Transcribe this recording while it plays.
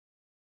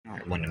I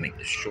wanted to make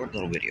this short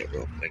little video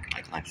real quick.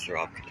 My glasses are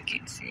off because I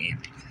can't see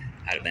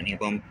out of any of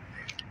them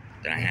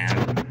that I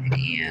have,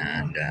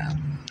 and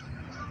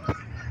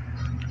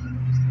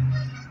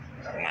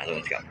my other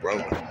ones got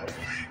broken.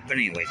 But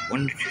anyways,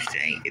 wanted to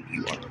say, if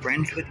you are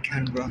friends with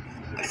Kendra,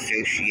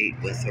 associate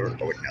with her,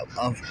 or know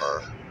of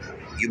her,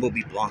 you will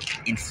be blocked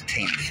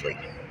instantaneously.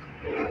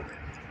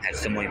 Had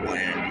someone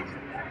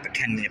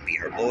pretending to be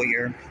her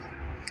lawyer,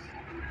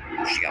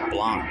 she got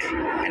blocked,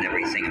 and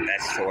everything of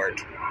that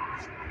sort.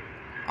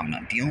 I'm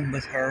not dealing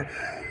with her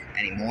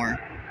anymore.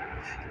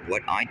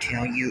 What I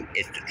tell you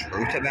is the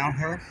truth about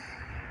her.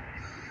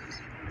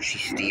 She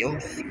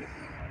steals.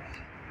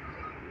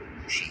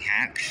 She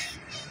hacks.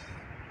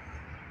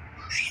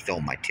 She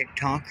stole my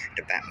TikTok,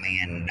 the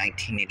Batman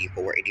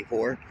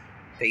 1984,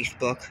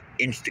 Facebook,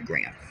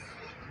 Instagram.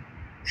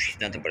 She's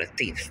nothing but a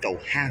thief. Stole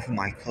half of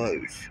my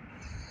clothes.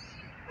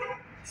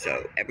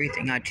 So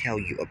everything I tell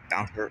you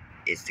about her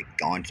is the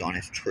God's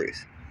honest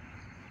truth.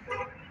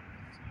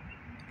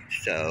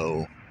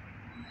 So,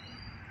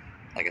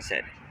 like I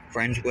said,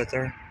 friends with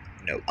her,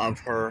 know of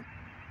her,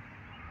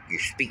 you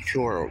speak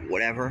to her or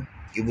whatever,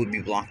 you will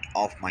be blocked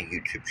off my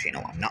YouTube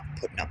channel. I'm not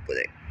putting up with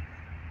it.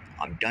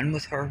 I'm done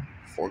with her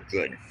for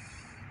good.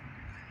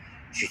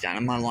 She's out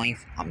of my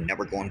life. I'm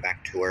never going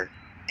back to her.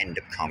 End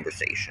of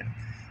conversation.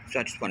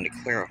 So I just wanted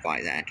to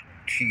clarify that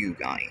to you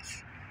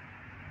guys,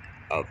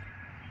 of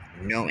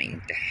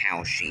knowing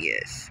how she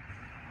is.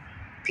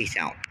 Peace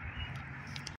out.